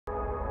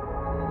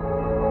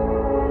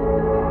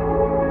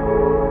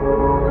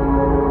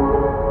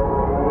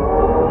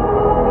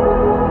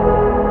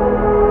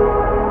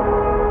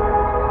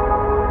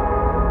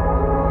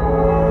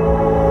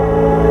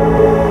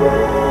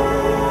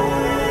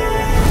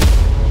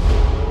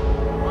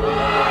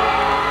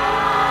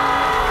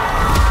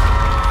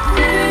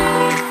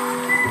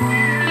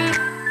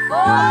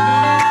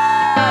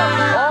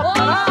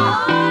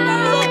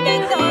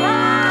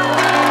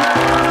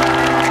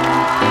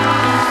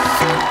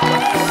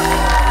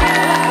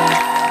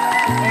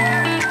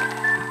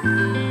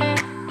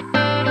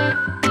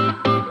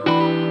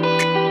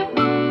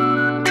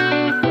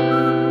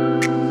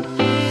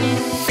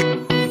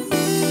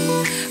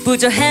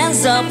Put your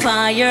hands up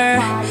higher.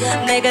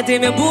 내가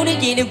들면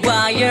분위기는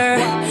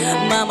wire.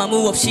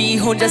 mamamoo 없이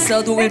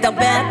혼자서도 일단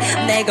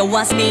bet. 내가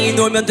왔으니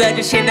놀면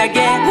되지 신나게.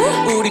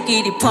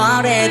 우리끼리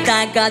party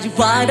땅까지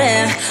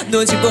party.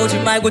 눈치 보지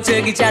말고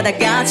즐기자 다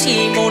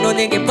같이. 못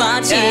오는 게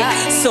반칙.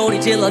 소리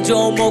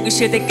질러줘 목이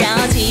쉴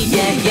때까지.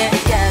 Yeah yeah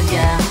yeah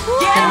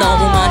yeah.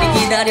 너무 많이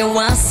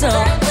기다려왔어.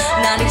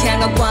 나를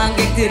향한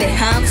관객들의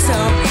함성.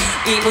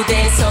 이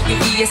무대에 서기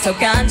위해서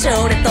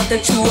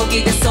간절했던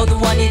추억이 됐어도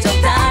안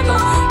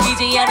잊었다고.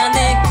 이제야 난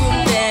내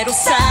꿈대로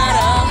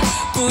살아.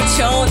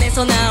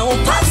 부천에서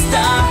나온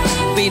팝스타.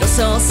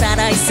 비로소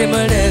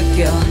살아있음을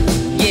느껴.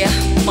 Yeah,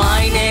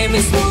 my name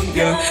is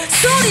Moonbyul.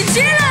 소리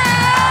질러!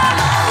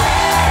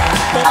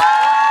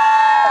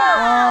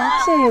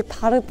 확실히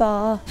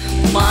다르다.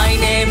 My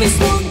name is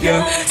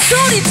Moonbyul.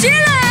 소리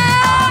질러!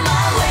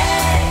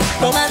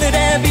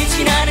 밤하늘에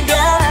빛이 나는 걸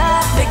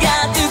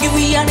내가 뜨기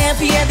위한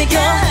happy ending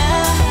걸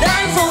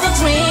Dying for the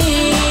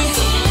dream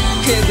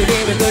그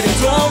그림을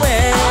그려줘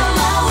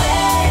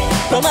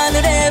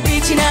밤하늘에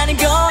빛이 나는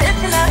걸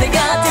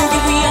내가 뜨기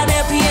위한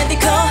happy ending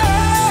걸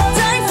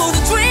Dying for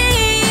the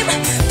dream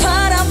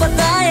파란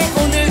바다에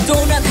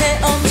오늘도 난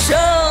헤엄쳐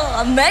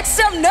Make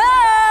some noise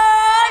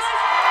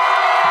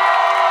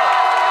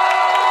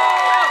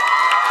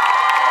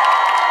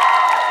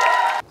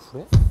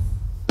그래?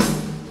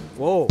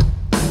 오.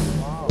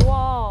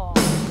 우와.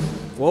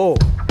 오.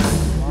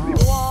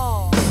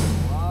 우와.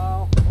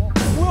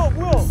 뭐야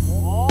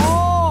뭐야?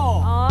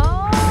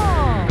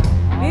 아,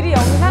 미리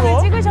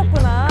영상을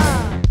찍으셨구나.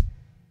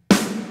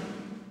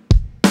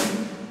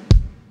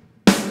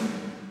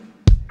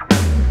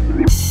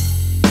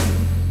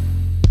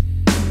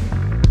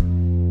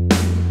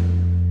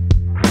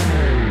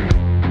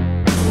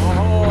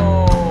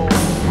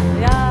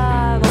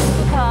 야, 너무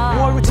좋다.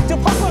 와 이거 직접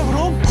한 거야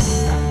그럼?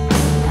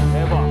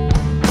 대박.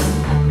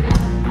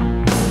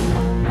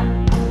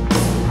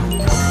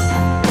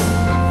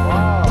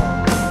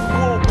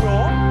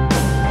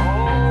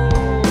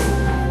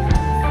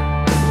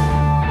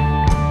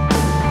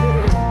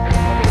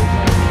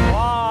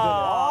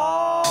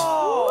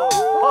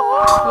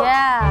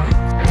 야.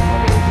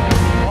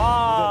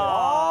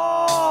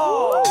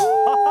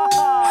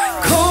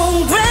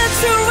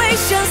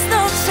 Congratulations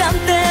너 참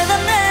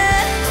대단해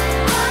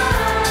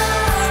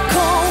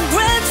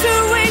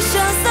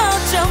Congratulations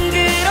어쩜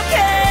그렇게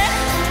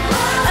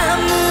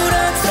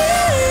아무렇지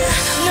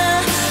않아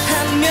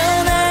하면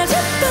알자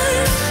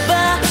봐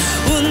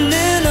웃는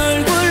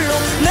얼굴로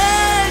날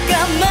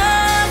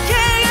까맣게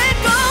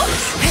읽고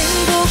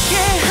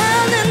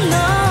행복해하는 너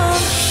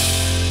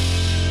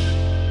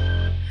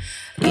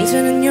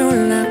이제는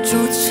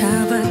연락조차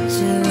받질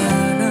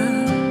않아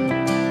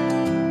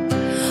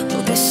너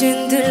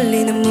대신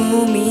들리는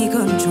몸이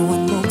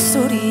건조한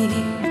목소리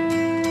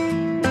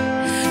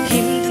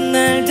힘든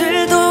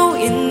날들도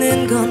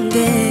있는 건데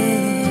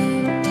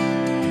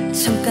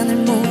잠깐을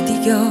못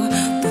이겨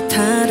또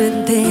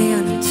다른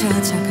대안을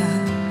찾아가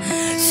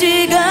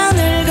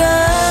시간을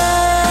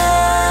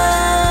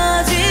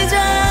가지자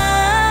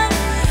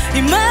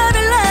이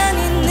말을 안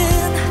잊는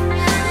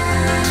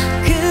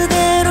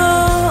그대로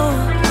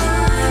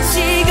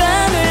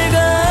시간을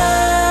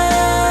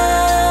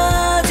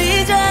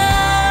가지자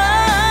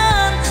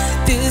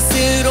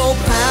뜻으로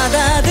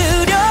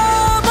받아들여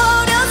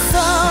버렸어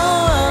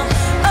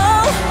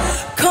Oh,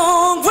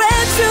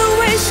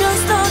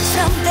 congratulations 너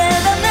참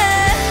대단해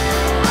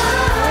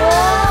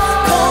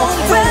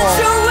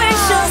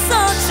Congratulations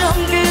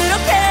어쩜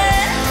그렇게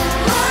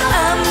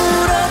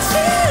아무렇지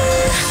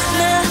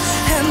않아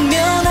하면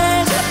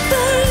알자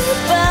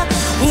봐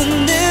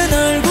웃는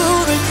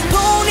얼굴을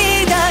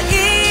보니 다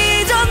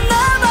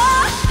잊었나봐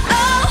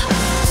Oh,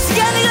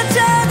 시간을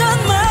갖자던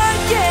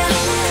말게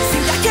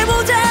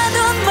생각해보자던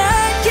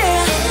말게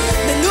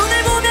내 눈을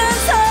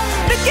보면서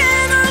몇 개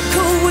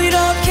놓고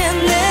이렇게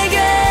내게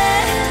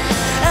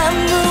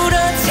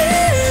아무렇지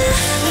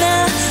않아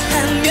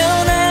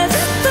하면 알자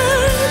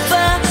봐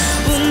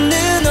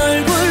웃는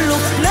얼굴로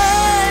날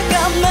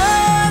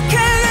까맣게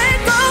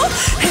읽고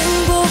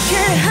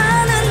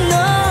행복해하는 너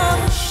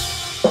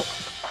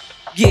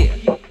Yeah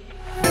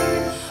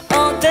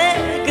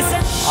어때 그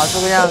사람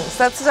아주 그냥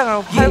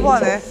세트장을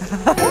활보하네.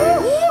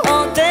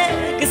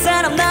 어때 그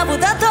사람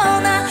나보다 더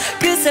나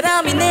그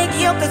사람이 내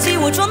기억 다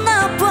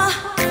지워줬나 봐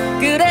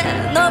그래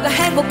너가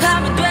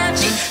행복하면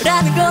되지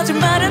라는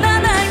거짓말은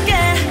안 할게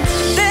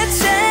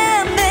대체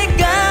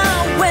내가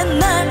왜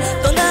날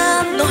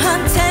떠난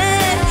너한테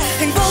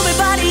행복을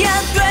발휘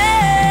안 돼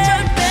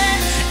절대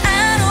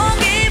I don't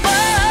give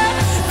up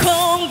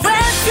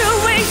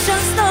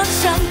Congratulations 너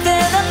참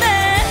대단해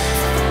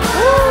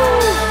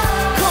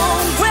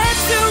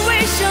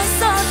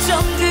Congratulations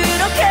어쩜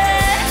그렇게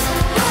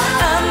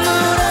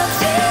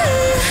아무렇지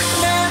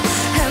않아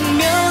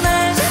하면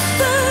알자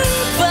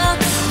봐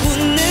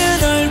웃는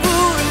얼굴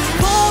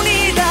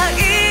보니 다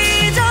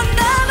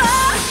잊었나봐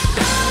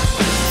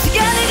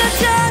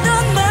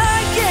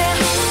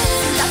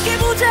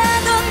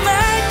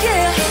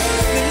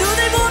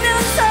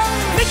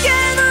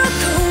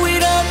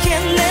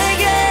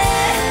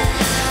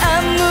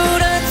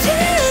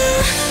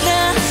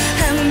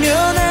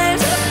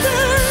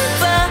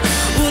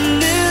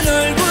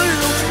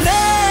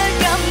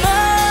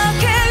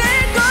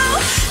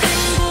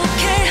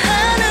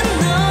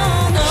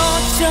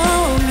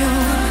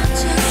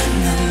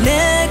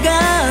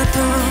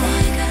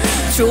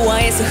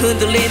방에서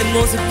흔들리는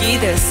모습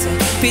기댔어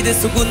비드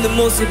속 웃는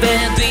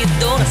모습에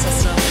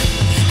뒤돌아섰어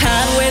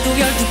하루에도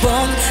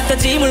 12번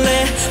다짐을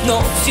해 너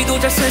없이도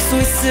잘 살 수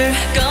있을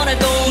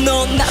거라고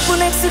넌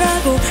나쁜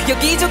엑스라고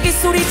여기저기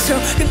소리쳐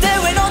근데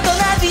왜 넌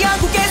떠나지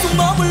않고 계속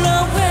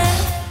머물러 왜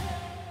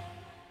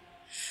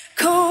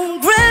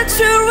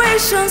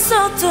Congratulations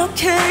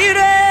어떻게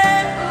이래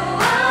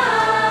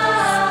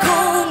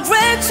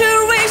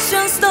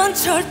Congratulations 넌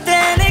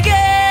절대 내게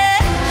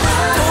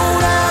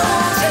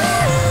돌아오지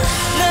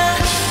않아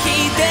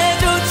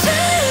기대조차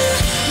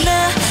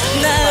나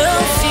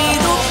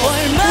없이도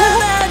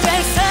얼마나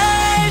잘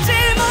살지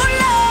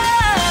몰라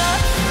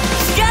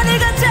시간을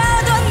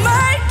갖자던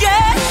말게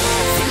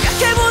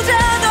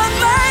생각해보자던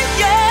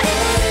말게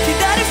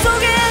기다림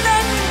속에 날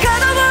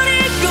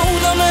가둬버리고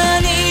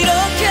너만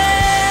이렇게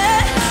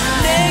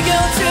내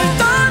곁을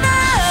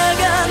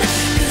떠나간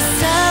그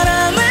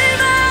사람을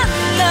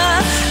만나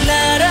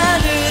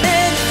나라는 앤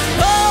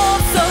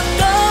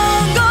없었던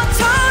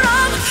것처럼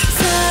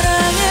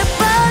사랑에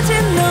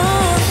빠진 너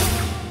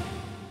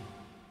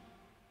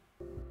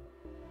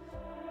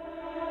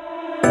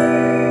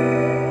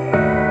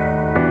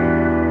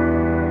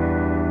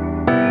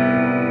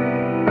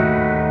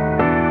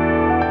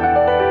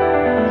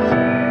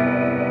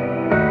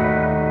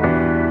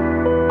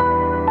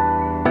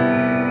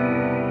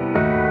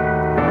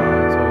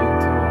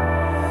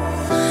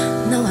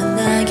너와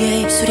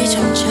나의 입술이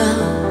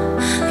점점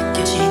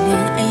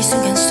느껴지는 이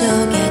순간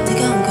속에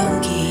뜨거운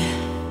공기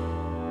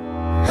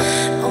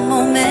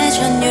온몸에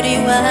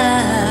전율이와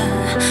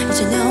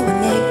이제 너와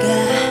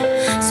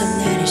내가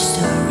써내릴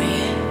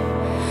story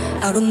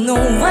I don't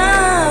know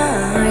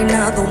why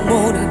나도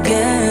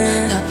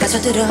모르게 더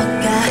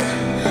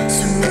빠져들어가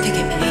숨막히게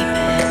baby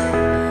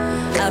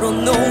I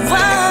don't know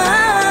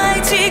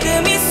why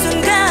지금 이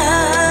순간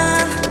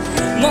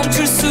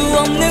멈출 수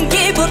없는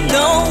기분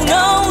No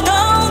no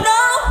no no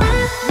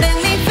Make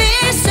me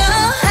feel so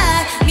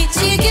high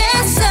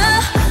미치겠어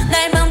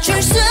날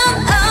멈출 순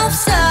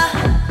없어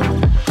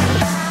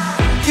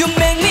You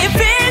make me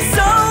feel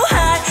so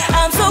high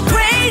I'm so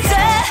crazy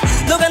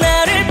너가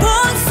나를 본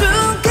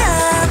순간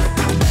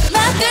막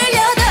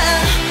끌려가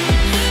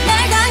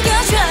날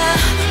당겨줘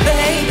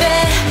Baby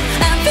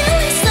I'm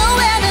feeling so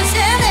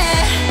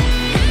energetic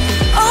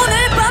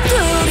오늘 밤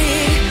둘이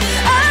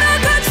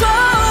알아가줘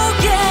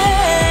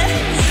Yeah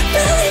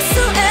Feeling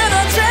so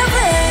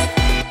energetic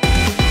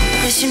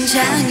내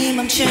심장이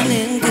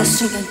멈추는 그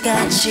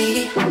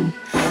순간까지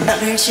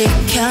너를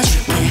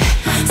지켜줄게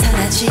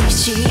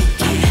사라지지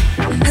않게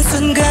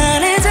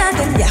한순간의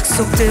작은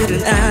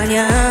약속들은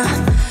아냐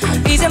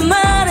이제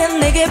말해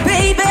내게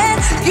baby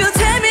You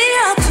tell me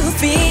how to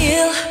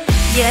feel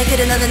Yeah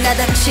그래 너는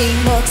나답지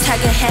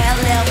못하게 해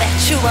Little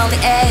bit you only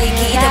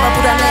애기 대화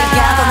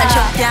불안해야 더 날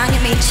적당히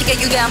미치게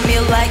You got me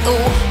like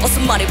oh 어서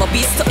말해봐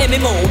미스터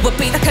MMO 왜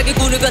삐딱하게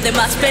구는 건데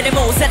마치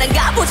베레모 사랑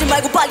가보지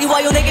말고 빨리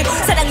와요 내게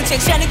사랑은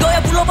쟁취하는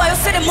거야 불러봐요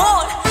세레몬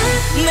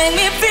Make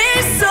me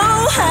feel so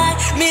high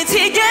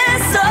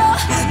미치겠어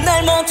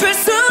날 멈출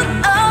순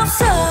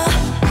없어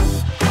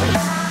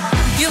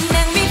You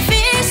make me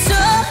feel so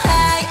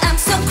high I'm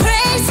so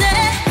crazy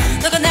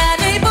너가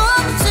나를 본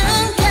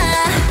순간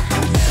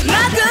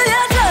막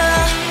끌려줘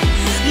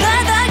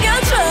날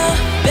당겨줘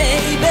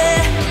Baby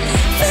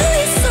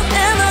Feeling so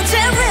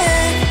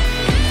energetic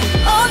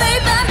오늘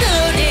밤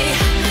둘이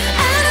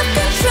out of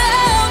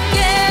control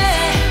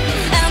Yeah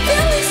I'm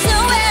feeling so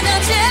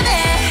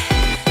energetic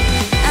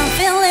I'm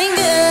feeling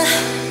good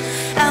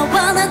I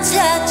wanna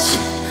touch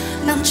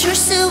멈출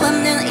수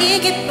없는 이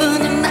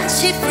기분은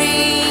마치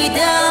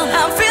freedom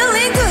I'm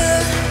feeling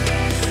good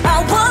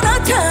I wanna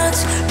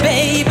touch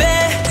baby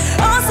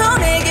어서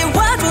내게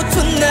와줘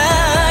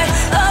tonight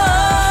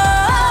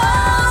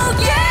Oh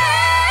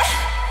yeah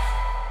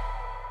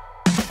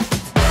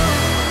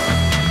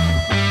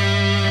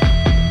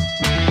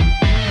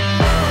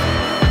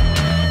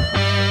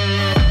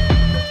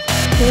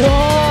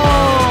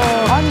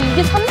우와. 아니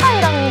이게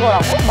 3단이라는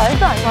거라고?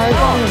 말도 안 돼. 말도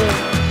안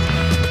돼.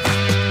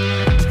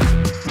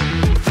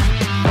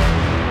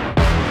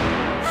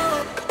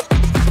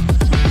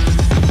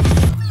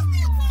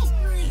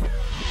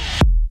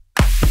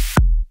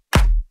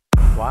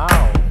 와우.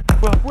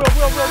 뭐야.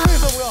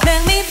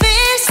 Make me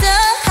feel so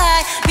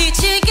high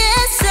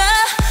미치겠어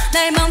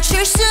날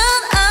멈출 순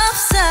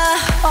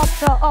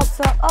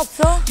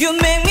없어 You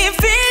make me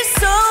feel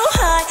so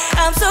high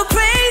I'm so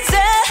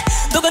crazy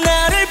너가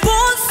나를 본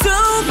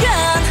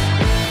순간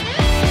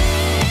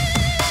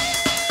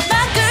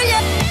막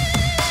끌려다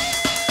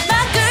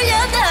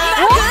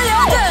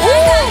당겨줘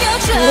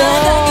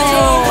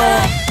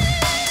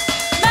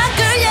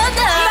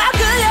막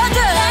끌려다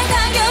날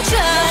당겨줘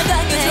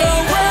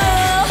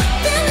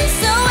Feeling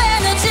so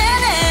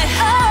energetic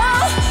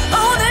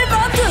오늘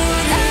밤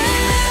둘이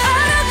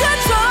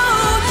알아가줘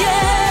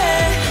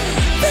Yeah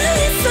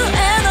Feeling so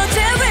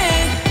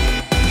energetic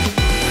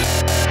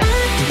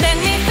Make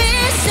me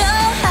feel so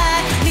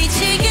high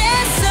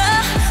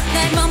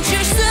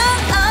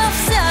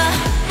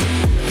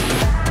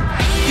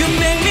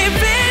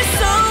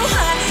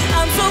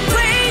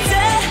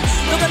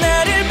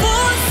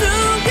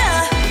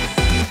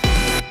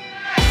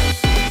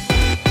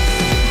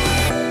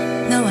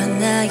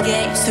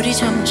둘이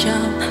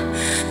점점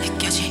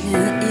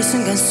느껴지는 이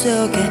순간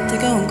속에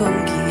뜨거운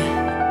공기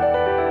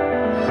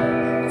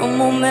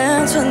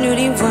온몸에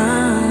전율이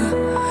와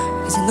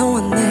이제 너와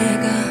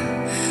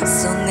내가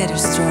써내릴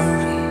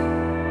스토리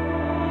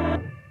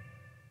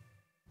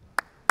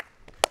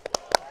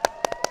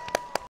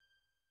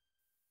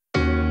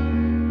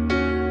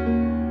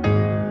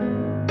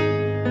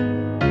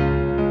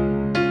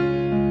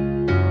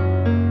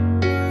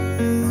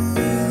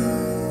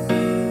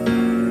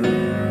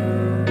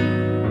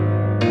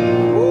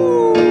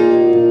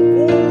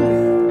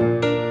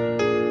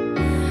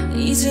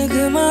이제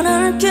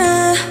그만할게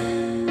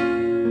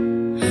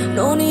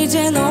넌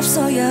이젠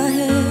없어야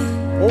해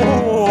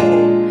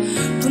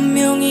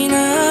분명히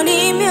나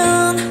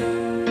아니면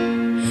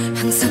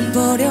항상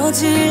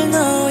버려질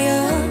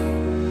너야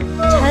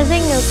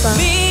잘생겼다.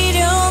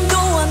 미련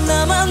또한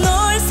남아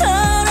널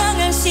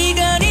사랑할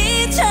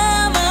시간이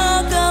참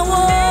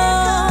아까워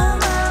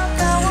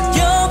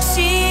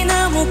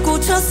역시나 못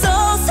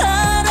고쳤어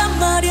사람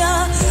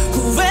말야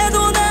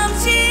후회도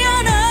남지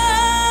않아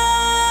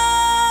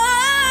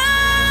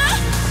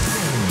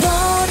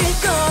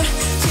버릴걸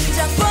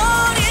진작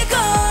버릴걸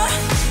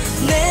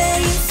내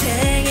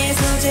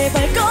인생에서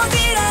제발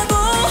꺼지라고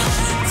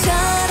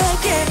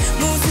잘할게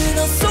무슨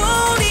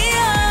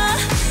헛소리야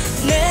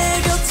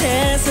내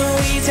곁에서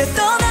이제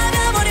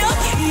떠나가버려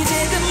이제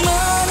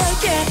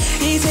그만할게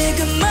이제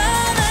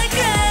그만할게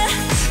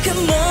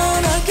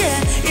그만할게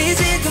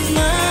이제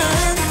그만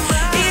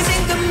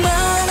이젠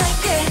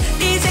그만할게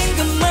이젠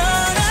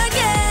그만할게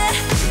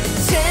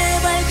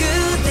제발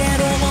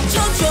그대로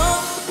멈춰줘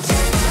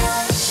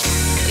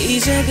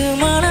이제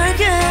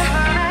그만할게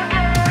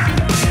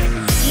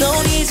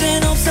넌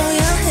이젠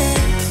없어야 해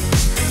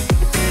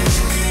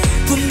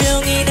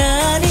분명히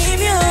나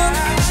아니면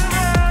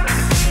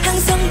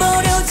항상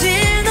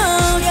버려질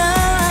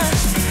너야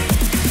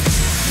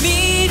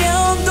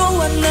미련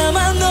또한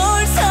남아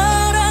널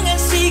사랑할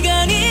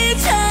시간이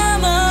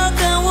참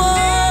아까워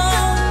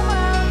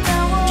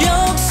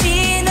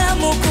역시나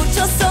못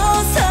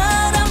고쳤어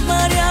사람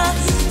말야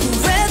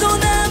후회도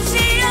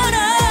남지 않아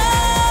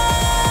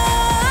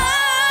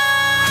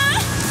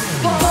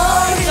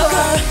버릴걸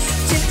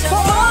진짜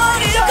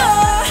버릴걸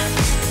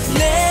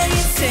내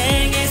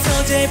인생에서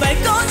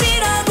제발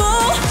꺼지라고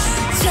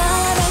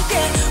잘할게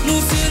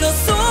무슨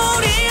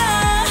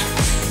헛소리야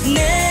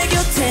내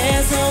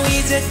곁에서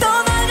이제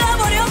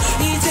떠나가버려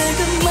이제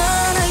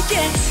그만할게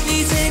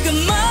이제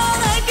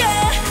그만할게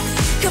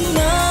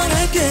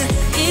그만할게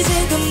이제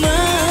그만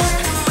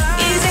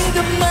이젠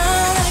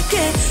그만할게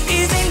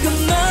이젠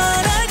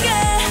그만할게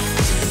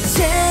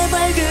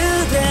제발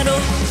그대로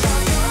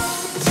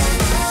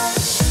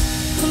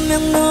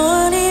분명 너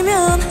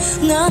아니면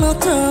난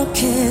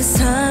어떻게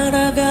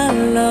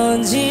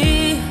살아갈런지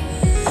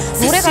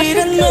노래가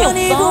사실은 쉴 틈이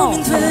많이 없다.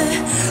 고민돼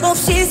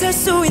없이 살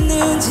수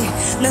있는지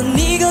난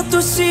네가 또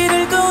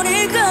싫을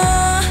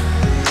거니까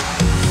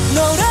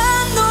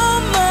너란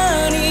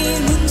놈만이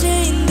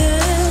문제인데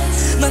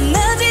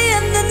만나지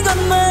않는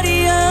건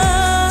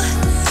말이야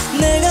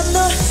내가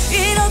널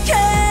이렇게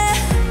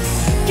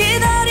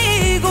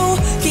기다리고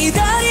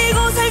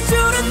기다리고 살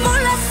줄은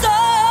몰랐어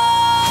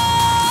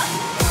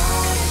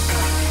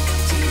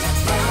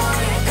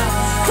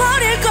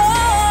버릴걸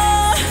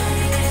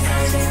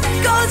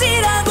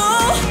꺼지라고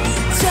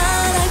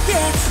잘할게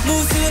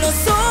무슨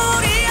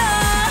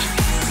헛소리야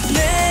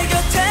내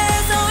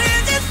곁에서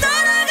이제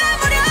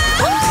떠나가버려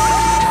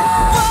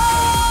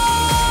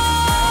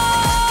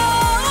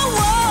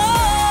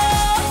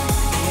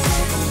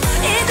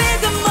이제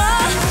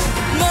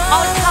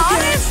그만할게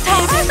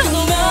이제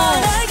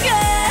그만할게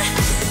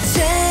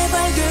제발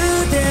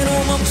그대로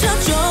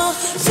멈춰줘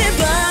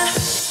제발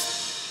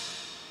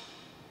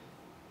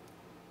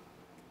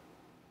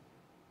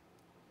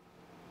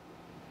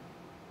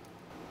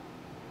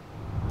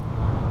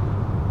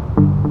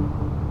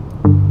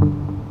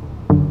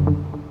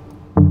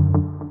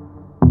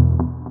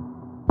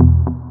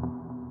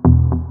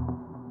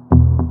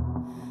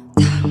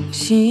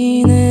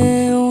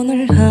당신의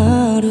오늘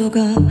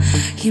하루가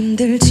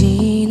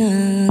힘들진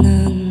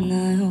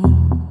않았나요?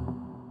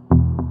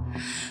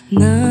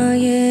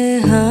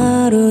 나의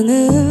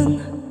하루는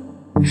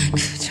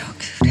그저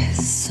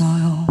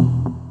그랬어요.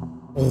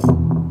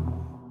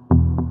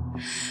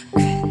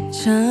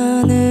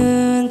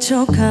 괜찮은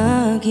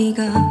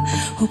척하기가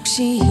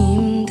혹시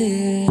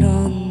힘들었나요?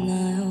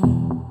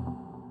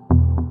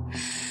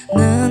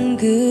 난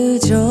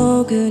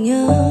그저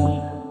그냥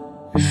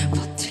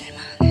버틸만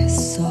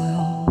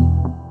했어요.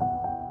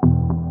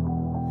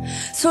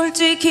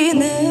 솔직히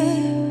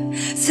내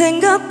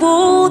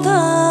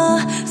생각보다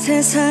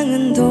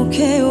세상은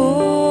독해요.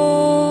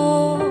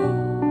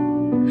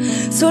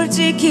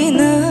 솔직히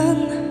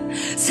난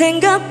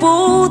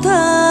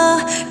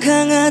생각보다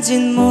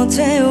강하진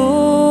못해요.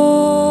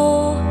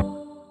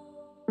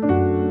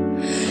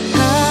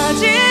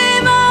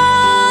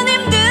 하지만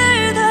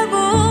힘들다고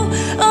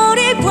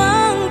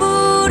어리광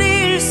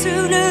부릴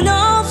수는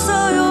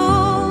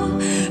없어요.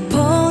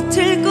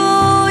 버틸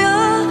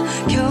거야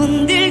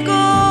견딜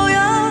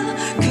거야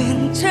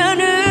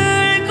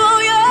괜찮을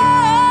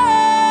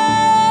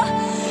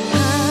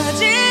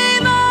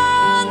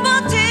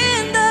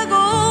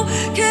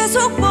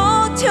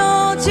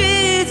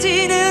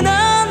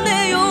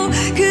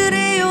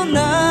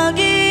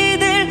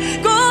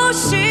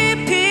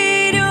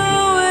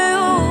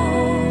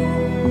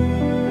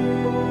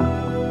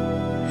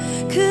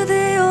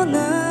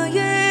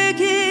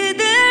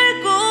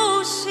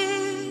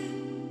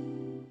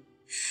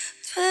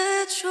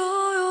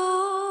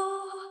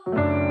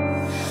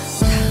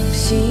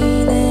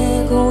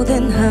당신의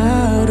고된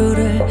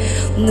하루를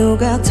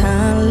누가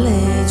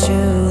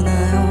달래주나요?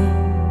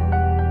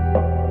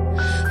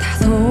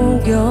 다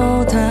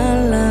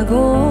녹여달라고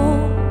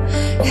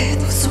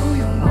해도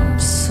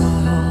소용없어요.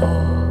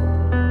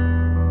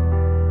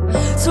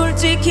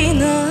 솔직히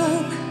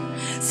난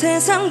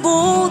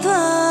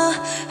세상보다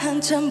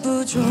한참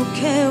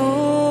부족해요.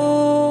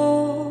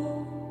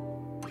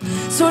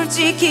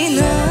 솔직히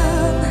난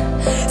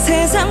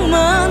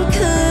세상만큼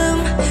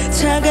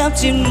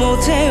차갑진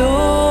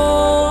못해요.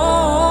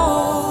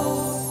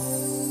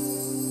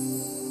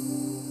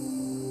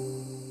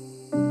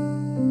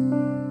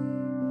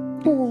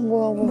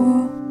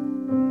 뭐야.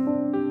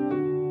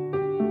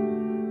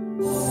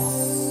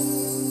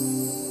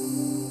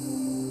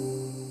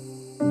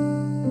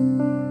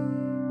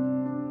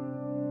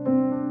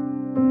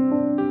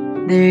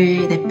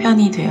 늘 내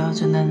편이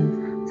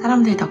되어주는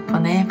사람들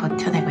덕분에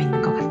버텨내고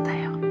있는 것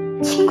같아요.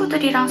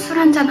 친구들이랑 술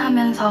한잔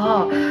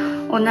하면서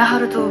오늘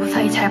하루도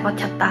무사히 잘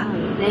버텼다.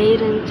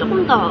 내일은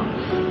조금 더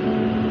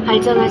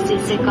발전할 수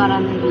있을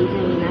거라는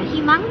믿음이나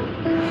희망?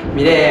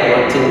 미래의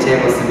멋진 제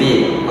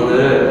모습이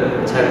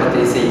오늘 잘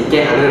버틸 수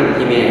있게 하는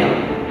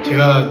힘이에요.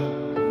 제가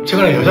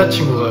최근에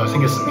여자친구가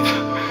생겼습니다.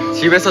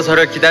 집에서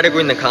저를 기다리고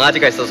있는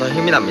강아지가 있어서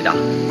힘이 납니다.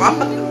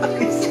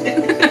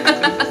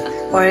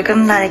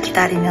 월급날을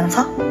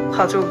기다리면서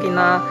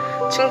가족이나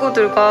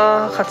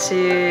친구들과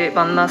같이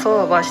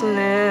만나서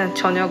맛있는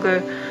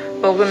저녁을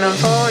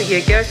먹으면서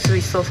얘기할 수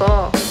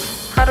있어서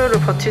하루를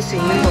버틸 수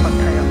있는 것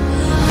같아요.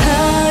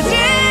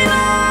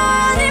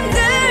 하지만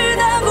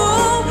힘들다고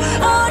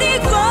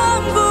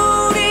어리광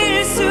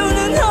부릴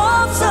수는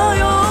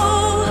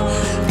없어요.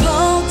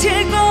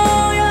 버틸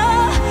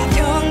거야,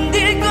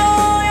 견딜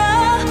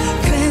거야,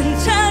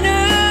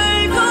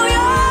 괜찮을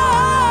거야.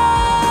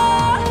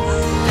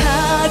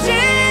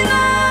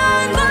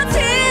 하지만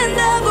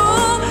버틴다고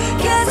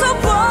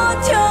계속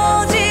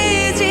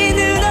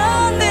버텨지지는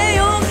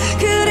않네요.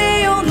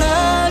 그래요,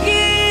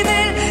 낙이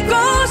될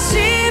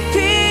것이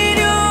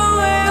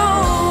필요해요.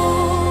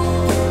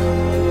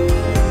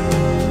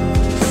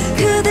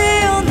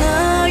 그대여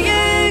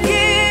나의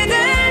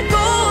기댈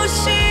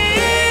곳이.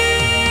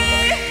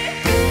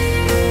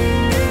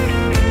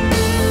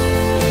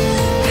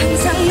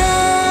 항상 난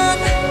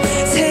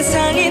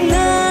세상이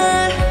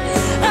날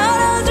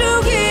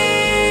알아주길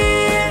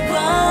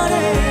바래.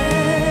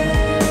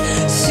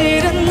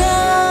 실은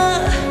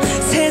나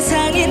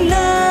세상이 날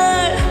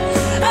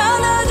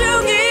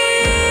안아주길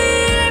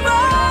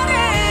바래.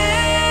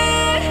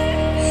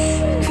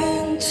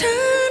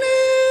 괜찮은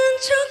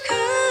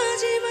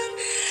척하지만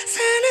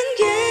사는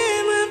게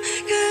맘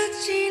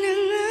같지는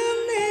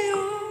않네요.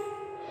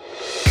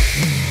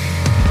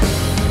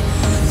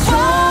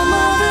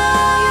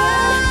 저마다의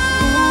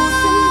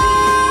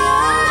웃음이야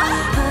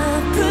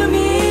아픔이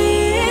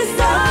있어.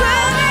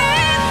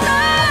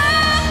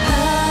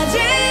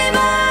 하지만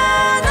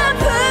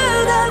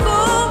아프다고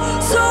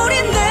소리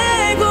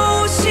내고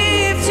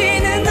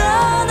싶지는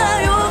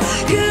않아요.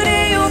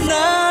 그래요,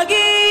 낙이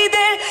될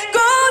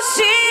것이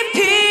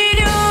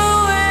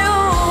필요해요.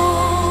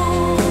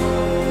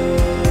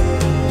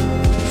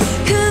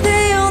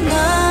 그대여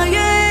나의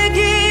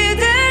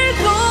기댈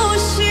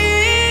곳이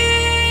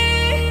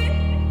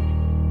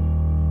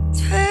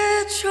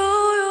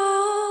돼줘요.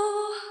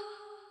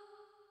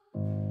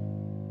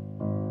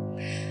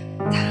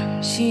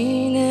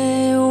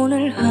 당신의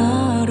오늘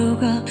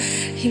하루가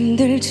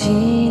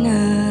힘들진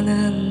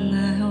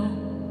않았나요?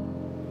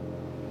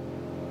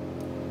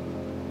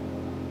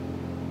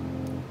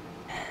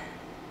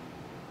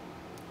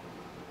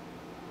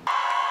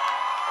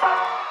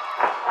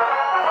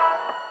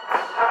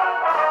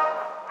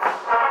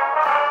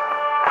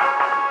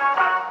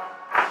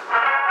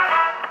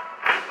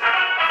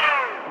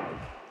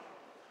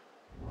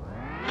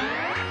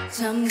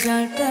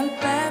 잠잘 땐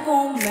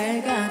빼고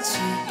매일같이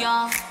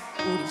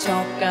우리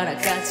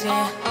젓가락까지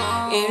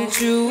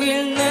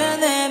일주일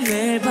내내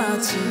매일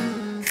봤지.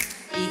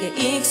 이게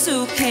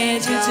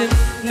익숙해질 듯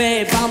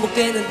매일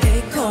반복되는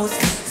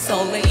데이코스.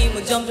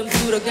 설레임은 점점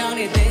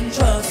줄어가네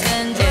dangerous.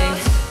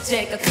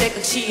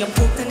 째깍째깍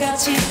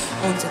시험폭탄같이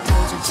언제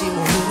터질지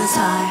모르는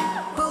사이.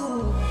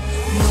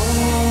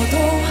 너도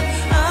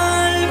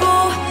알고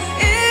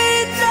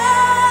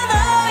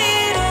있잖아.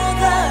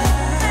 이러다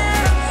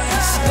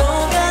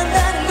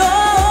식어간다는 걸.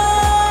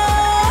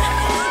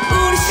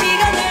 우리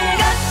시간을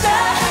갖자,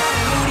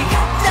 우리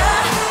갖자.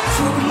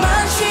 조금만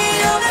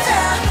쉬어가자.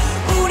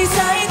 우리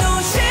사이도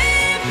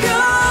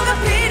쉼표가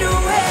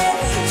필요해.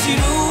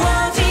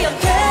 지루하지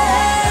않게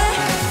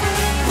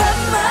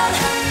밤만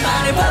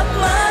말해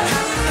밤만 한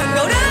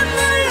걸음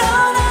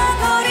물러나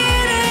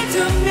거리를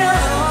두면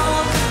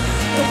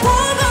또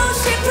보고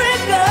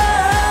싶을까.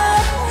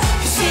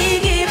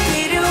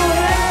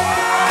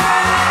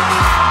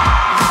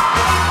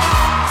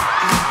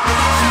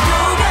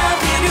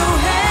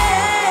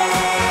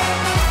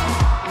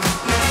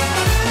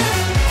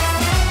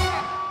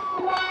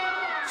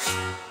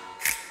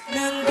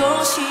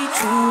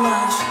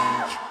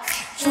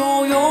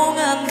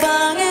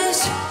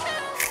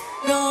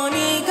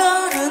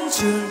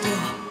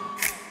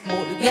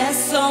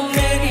 Yes so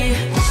many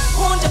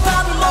혼자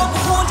밥을 먹고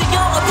혼자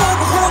영화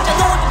보고 혼자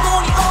노는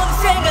돈이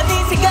어느샌가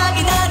네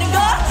생각이 나는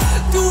걸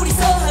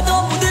둘이서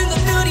하던 모든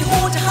것들이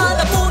혼자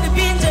하다 보니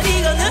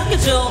빈자리가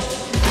느껴져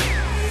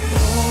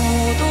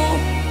너도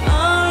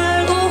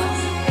알고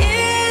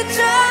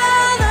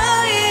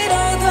있잖아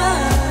이러다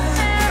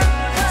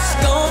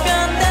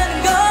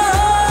식어간다는 걸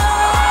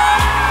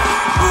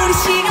우리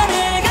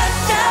시간을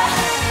갖자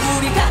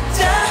우리 각자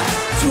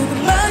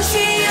조금만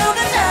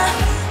쉬어가자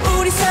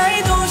우리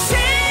사이도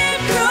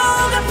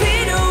쉼표가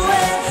필요해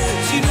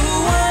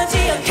지루하지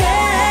않게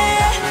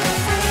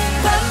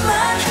밤만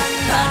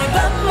하늘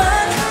밤만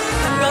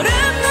한 걸음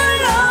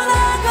물러나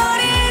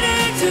거리를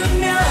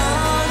두면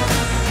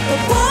더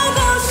보고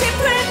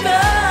싶을까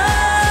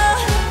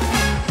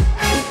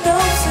끝도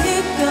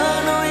없으니까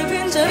너의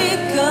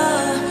빈자리가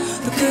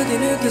더 크게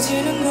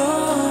느껴지는 걸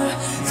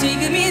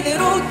지금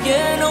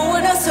이대로의 너와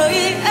나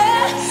사이에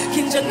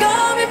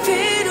긴장감이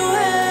필요해